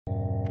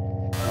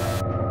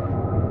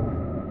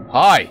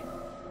Hi!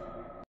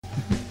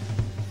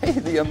 Hey,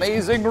 the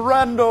amazing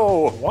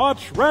Rando!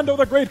 Watch Rando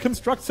the Great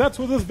construct sets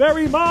with his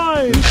very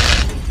mind!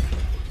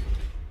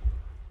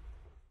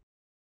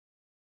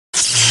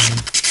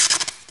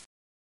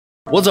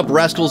 What's up,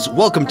 rascals?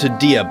 Welcome to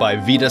Dia by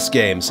Vitas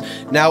Games.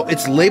 Now,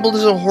 it's labeled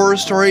as a horror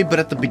story, but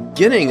at the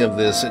beginning of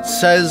this, it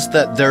says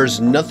that there's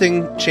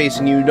nothing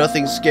chasing you,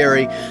 nothing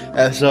scary,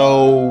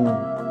 so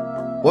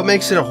what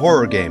makes it a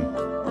horror game?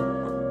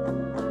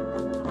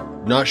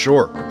 Not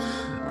sure.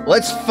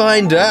 Let's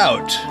find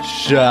out,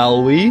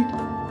 shall we?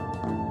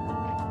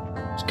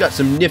 It's got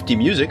some nifty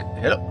music.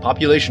 Hit up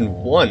population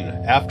 1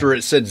 after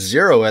it said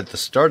 0 at the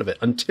start of it,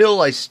 until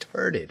I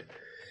started.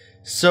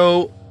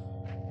 So,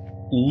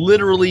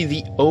 literally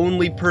the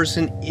only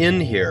person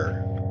in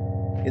here,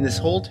 in this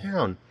whole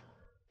town.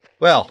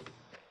 Well,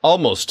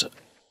 almost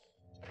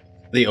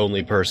the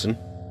only person.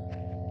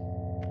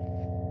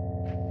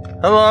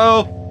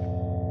 Hello?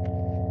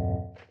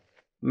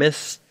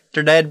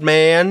 Mr. Dead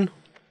Man,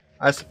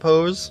 I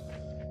suppose?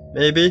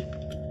 Maybe?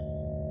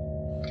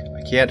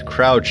 I can't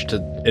crouch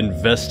to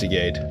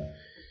investigate.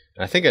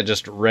 I think I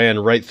just ran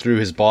right through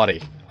his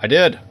body. I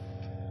did.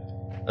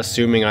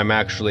 Assuming I'm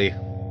actually...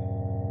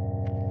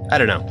 I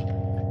don't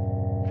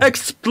know.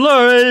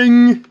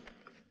 Exploring!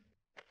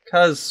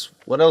 Cause,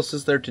 what else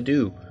is there to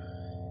do?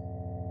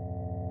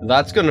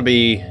 That's gonna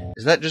be...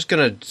 Is that just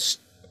gonna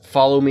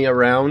follow me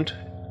around?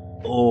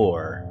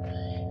 Or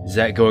is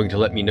that going to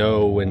let me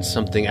know when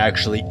something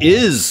actually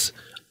is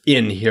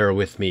in here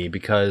with me?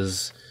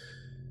 Because,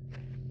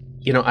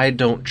 you know, I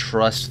don't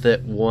trust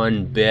that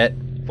one bit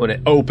when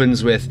it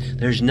opens with,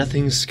 there's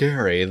nothing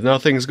scary,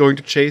 nothing's going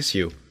to chase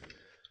you.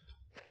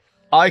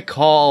 I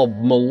call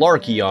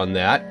malarkey on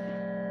that.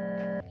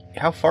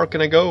 How far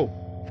can I go?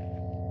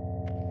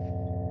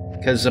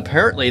 Because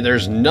apparently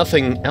there's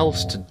nothing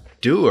else to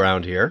do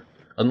around here.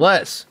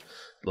 Unless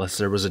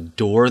there was a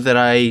door that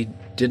I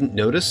didn't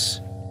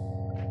notice.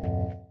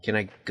 Can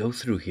I go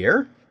through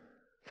here?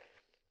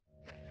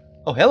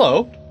 Oh,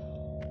 hello.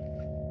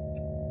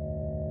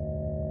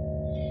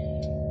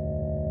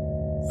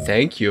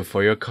 Thank you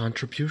for your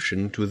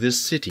contribution to this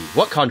city.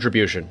 What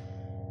contribution?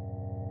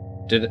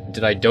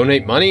 Did I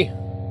donate money?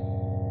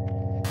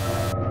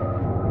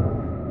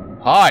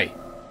 Hi.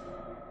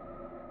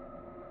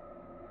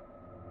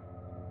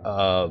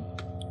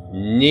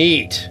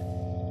 Neat.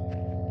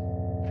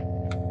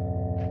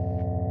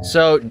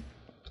 So,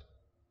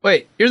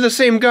 wait, you're the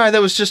same guy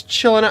that was just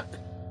chilling out.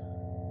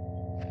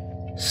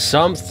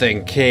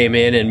 Something came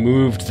in and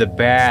moved the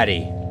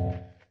baddie.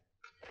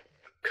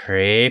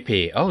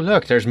 Creepy. Oh,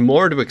 look, there's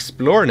more to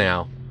explore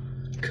now.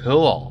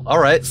 Cool.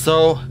 Alright,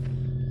 so...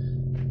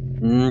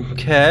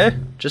 Okay,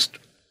 just...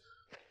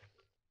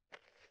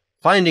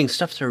 finding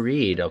stuff to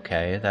read,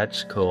 okay,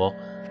 that's cool.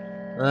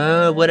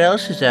 What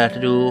else is there to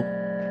do?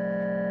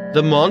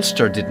 The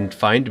monster didn't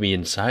find me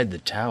inside the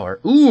tower.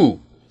 Ooh,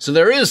 so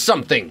there is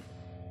something!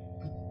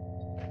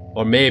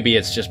 Or maybe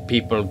it's just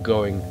people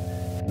going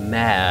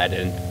mad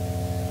and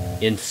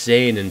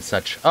insane and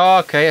such. Oh,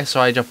 okay, so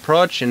I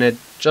approach and it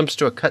jumps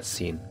to a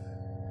cutscene.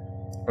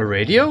 A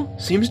radio?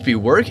 Seems to be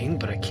working,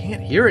 but I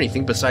can't hear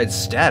anything besides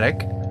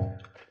static.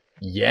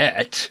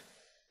 Yet.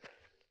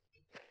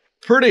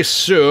 Pretty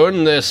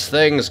soon, this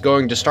thing's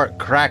going to start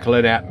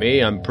crackling at me,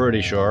 I'm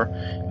pretty sure.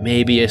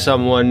 Maybe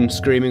someone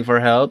screaming for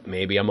help,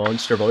 maybe a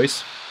monster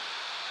voice.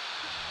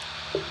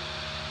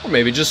 Or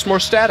maybe just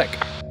more static.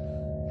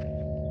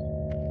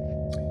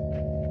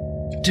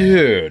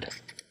 Dude.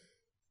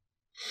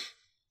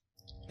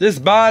 This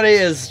body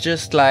is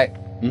just like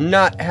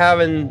not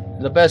having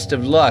the best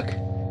of luck.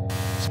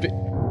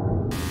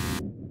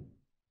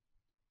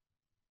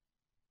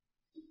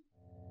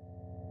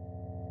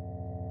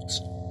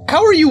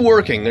 How are you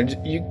working?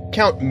 You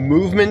count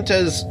movement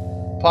as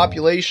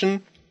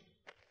population?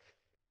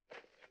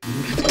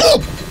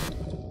 Oh!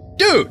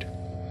 Dude!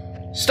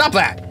 Stop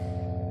that!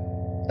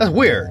 That's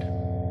weird.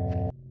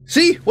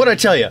 See? What'd I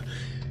tell you?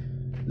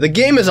 The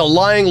game is a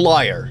lying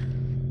liar.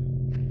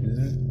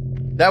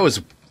 That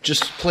was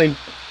just plain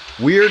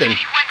weird and...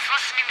 Anyone's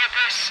listening to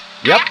this,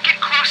 yep. Don't get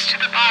close to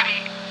the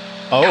body.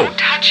 Oh. Don't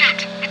touch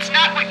it. It's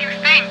not what you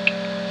think.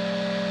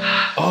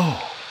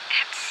 Oh.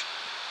 It's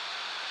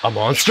A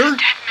monster? a dead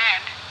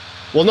man.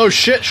 Well, no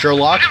shit,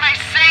 Sherlock. What am I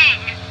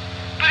saying?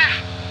 But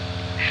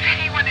if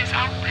anyone is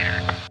out there...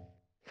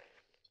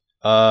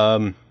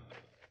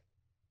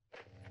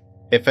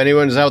 If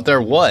anyone's out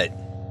there, what?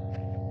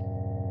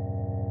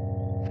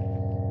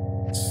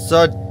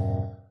 So,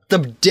 the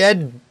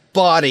dead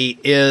body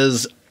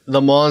is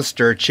the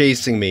monster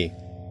chasing me.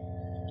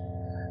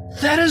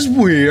 That is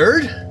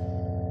weird.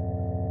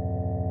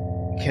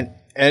 Can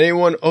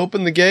anyone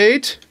open the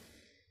gate?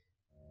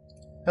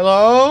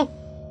 Hello?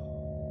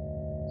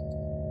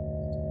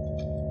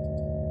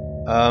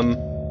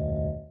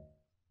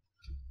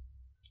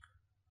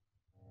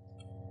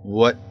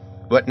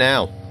 What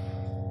now?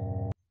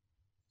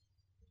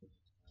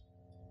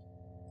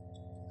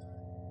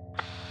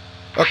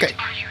 Okay.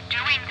 What are you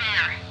doing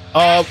there?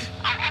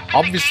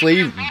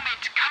 Obviously... Come in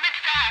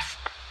fast.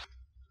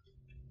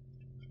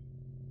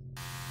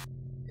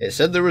 It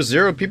said there were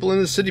 0 people in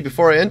the city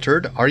before I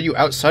entered. Are you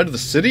outside of the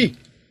city?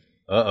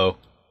 Uh-oh.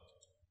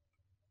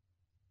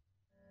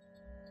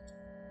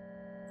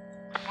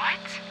 What?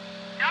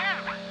 No,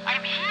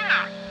 I'm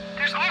here.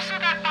 There's also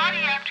that body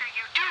after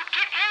you. Dude,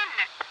 get in.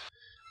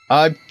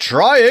 I'm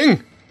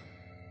trying!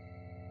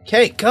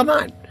 Okay, come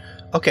on.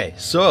 Okay,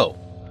 so.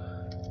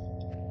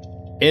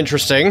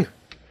 Interesting.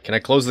 Can I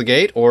close the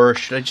gate, or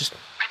should I just... I'm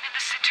in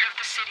the center of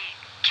the city.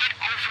 Get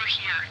over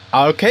here.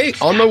 Okay,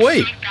 on my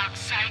way. Safe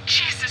outside.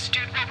 Jesus,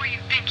 dude, what were you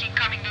thinking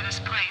coming to this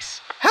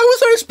place? How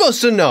was I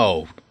supposed to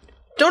know?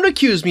 Don't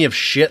accuse me of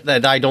shit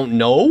that I don't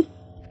know.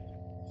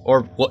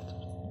 Or what?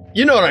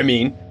 You know what I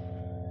mean.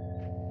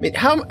 I mean,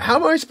 how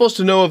am I supposed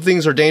to know if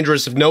things are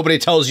dangerous if nobody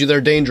tells you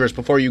they're dangerous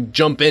before you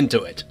jump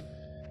into it?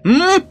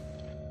 I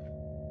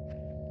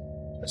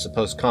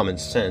suppose common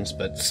sense,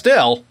 but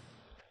still.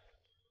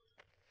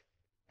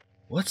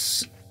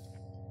 What's...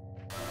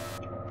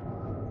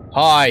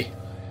 Hi.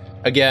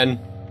 Again.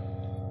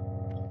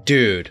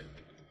 Dude.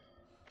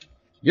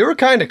 You were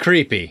kinda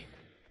creepy.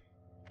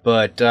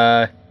 But,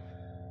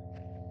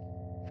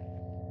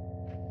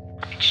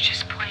 It's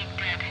just plain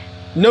dead.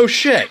 no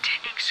shit.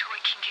 Pretending so I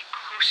can get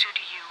closer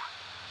to you.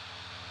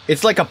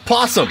 It's like a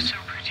possum. Also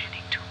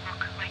pretending to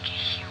look like a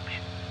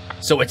human.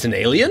 So it's an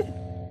alien?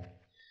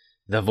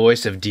 The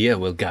voice of Dia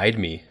will guide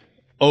me.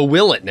 Oh,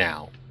 will it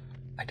now?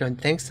 I don't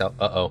think so.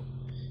 Uh-oh.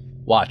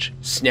 Watch.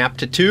 Snap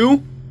to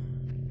 2.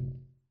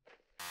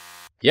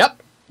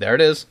 Yep. There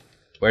it is.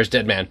 Where's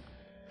Dead Man?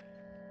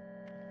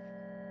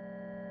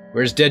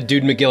 Where's Dead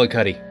Dude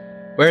McGillicuddy?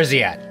 Where is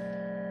he at?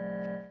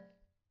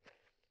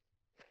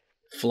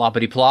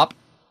 Floppity plop.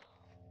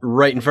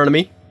 Right in front of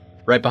me.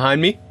 Right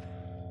behind me.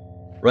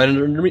 Right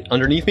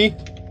underneath me.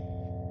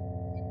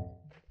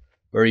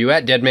 Where are you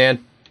at, Dead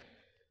Man?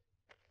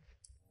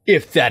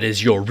 If that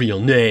is your real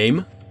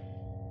name.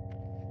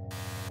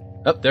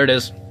 Oh, there it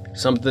is.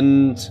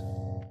 Something's...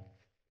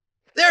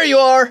 There you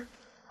are!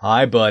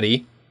 Hi,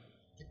 buddy.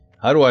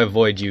 How do I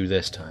avoid you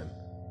this time?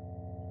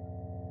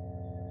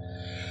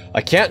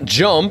 I can't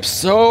jump,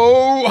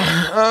 so...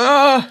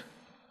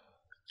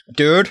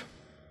 Dude.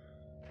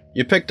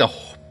 You picked a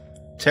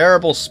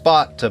terrible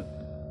spot to...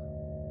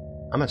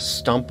 I'm gonna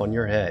stomp on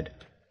your head.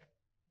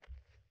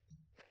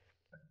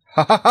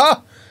 Ha ha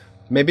ha!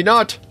 Maybe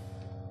not.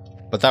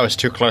 But that was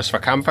too close for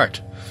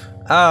comfort.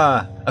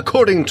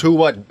 According to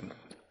what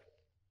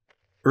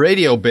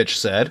Radio Bitch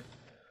said,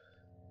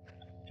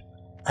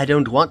 I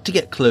don't want to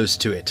get close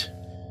to it.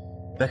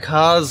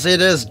 Because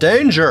it is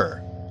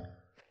danger.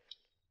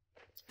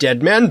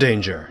 Dead man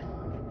danger.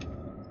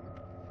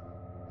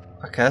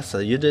 Okay, so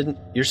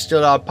you're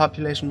still our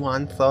population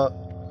 1, thought.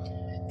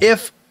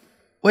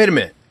 Wait a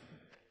minute.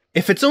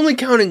 If it's only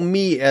counting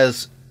me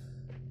as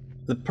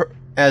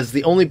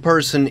the only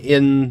person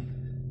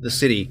in the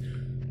city,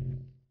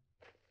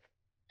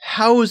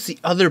 how is the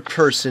other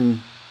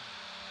person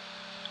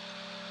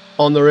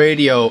on the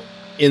radio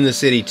in the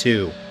city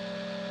too?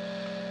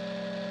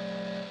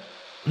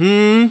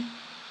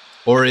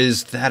 Or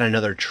is that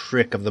another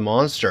trick of the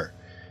monster?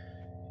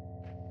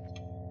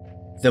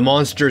 The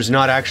monster is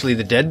not actually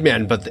the dead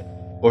man,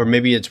 or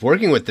maybe it's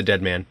working with the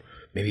dead man.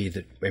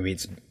 Maybe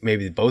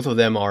both of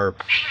them are.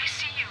 Hey, I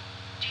see you.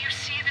 Do you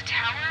see the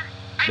tower?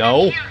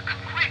 No. I'm here.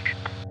 Come quick.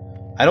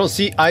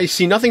 I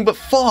see nothing but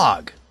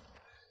fog.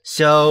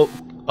 So,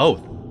 oh,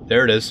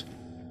 there it is.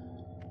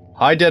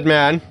 Hi, dead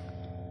man.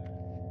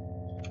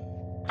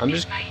 I'm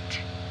just... It might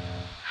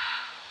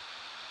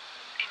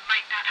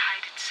not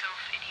hide itself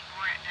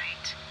anymore at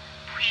night.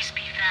 Please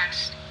be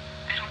fast.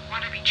 I don't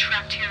want to be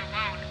trapped here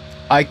alone.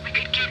 We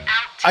could get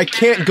out together. I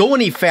can't go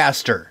any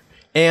faster.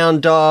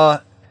 And,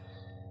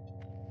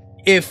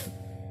 if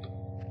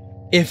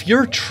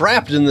you're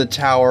trapped in the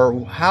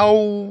tower,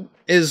 how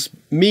is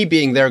me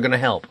being there gonna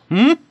help?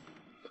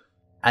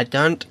 I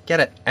don't get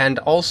it. And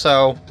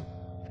also,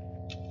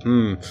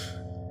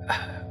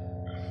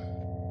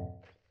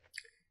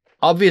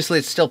 obviously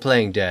it's still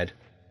playing dead.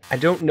 I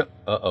don't know.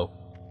 Uh-oh.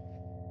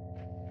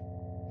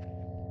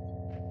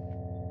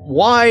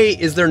 Why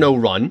is there no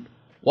run?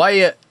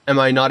 Why am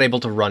I not able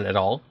to run at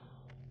all?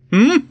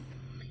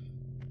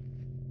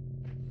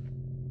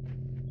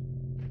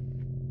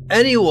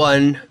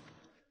 Anyone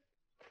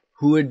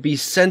who would be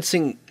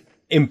sensing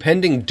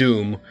impending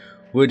doom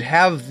would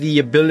have the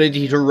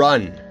ability to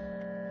run.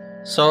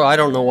 So I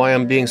don't know why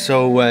I'm being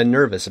so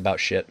nervous about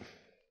shit.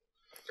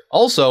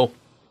 Also,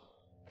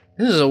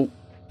 this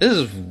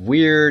is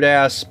weird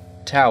ass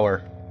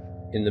tower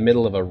in the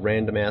middle of a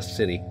random ass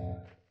city.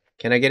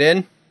 Can I get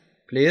in,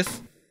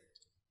 please?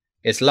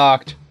 It's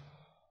locked.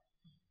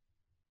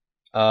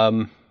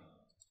 You're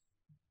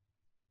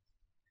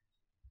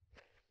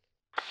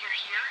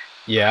here?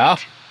 Yeah. I'll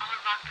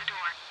unlock the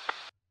door.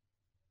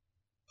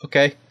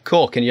 Okay,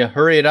 cool. Can you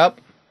hurry it up?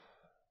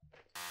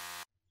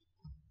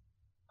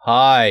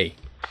 Hi.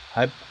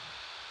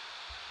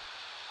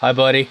 Hi,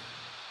 buddy.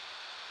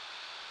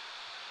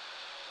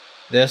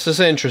 This is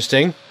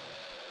interesting.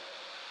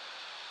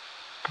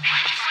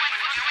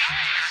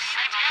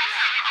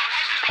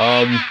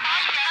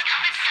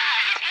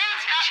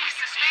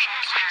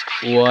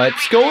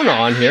 What's going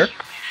on here?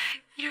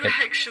 You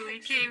actually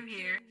came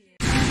here.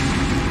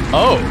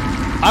 Oh,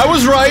 I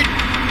was right.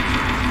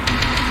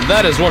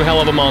 That is one hell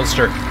of a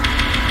monster.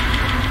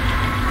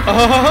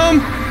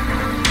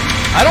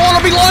 I don't want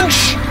to be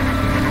lunch,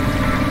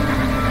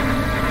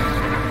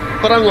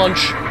 but I'm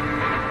lunch.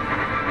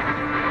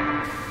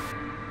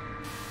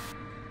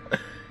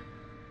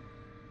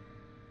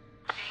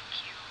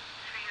 Thank you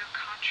for your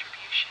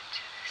contribution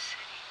to this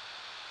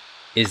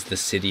city. Is the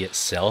city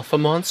itself a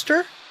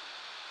monster?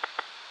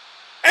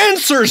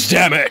 Answers,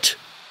 damn it!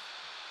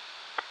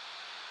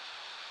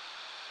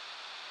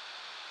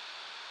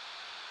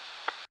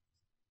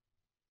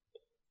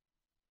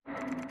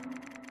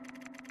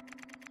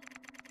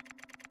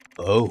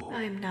 Oh.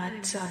 I'm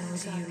not done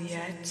with you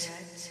yet.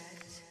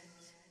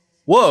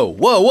 Whoa,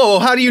 whoa, whoa,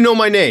 how do you know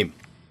my name?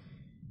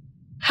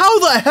 How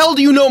the hell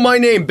do you know my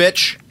name,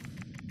 bitch?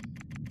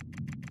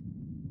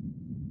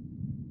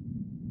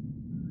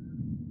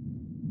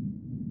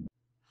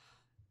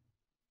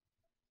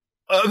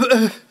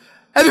 What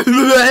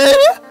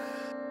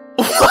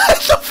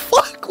the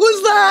fuck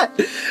was that?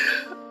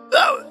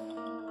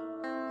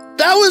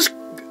 That was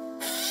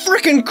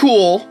freaking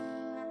cool.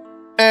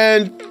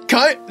 And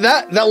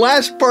that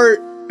last part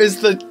is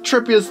the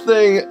trippiest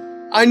thing.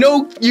 I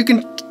know you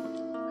can.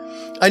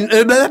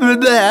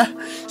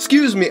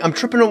 Excuse me, I'm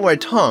tripping over my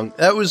tongue.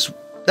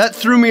 That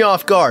threw me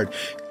off guard.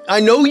 I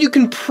know you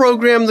can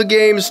program the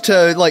games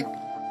to like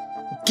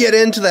get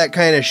into that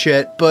kind of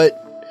shit, but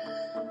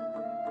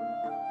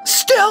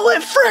still,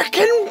 it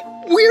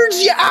frickin'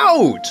 weirds you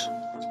out.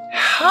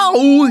 How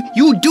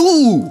you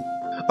do?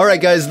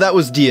 Alright guys, that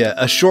was Dia,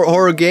 a short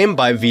horror game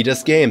by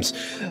Vitas Games.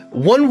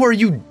 One where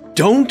you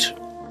don't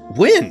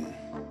win.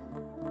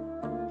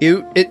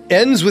 It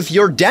ends with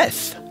your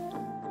death.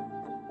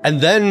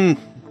 And then,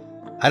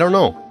 I don't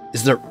know,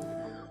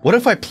 what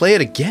if I play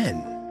it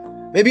again?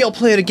 Maybe I'll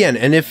play it again,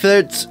 and if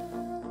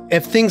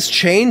things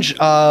change,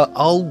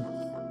 I'll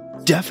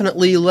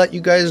definitely let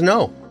you guys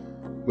know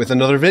with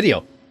another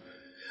video.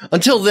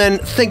 Until then,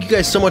 thank you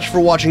guys so much for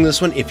watching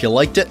this one. If you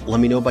liked it, let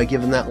me know by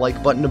giving that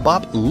like button a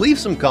bop, leave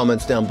some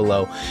comments down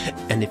below,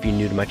 and if you're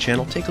new to my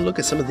channel, take a look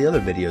at some of the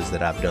other videos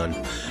that I've done.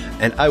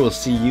 And I will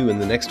see you in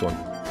the next one.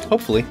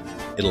 Hopefully,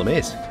 it'll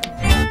amaze.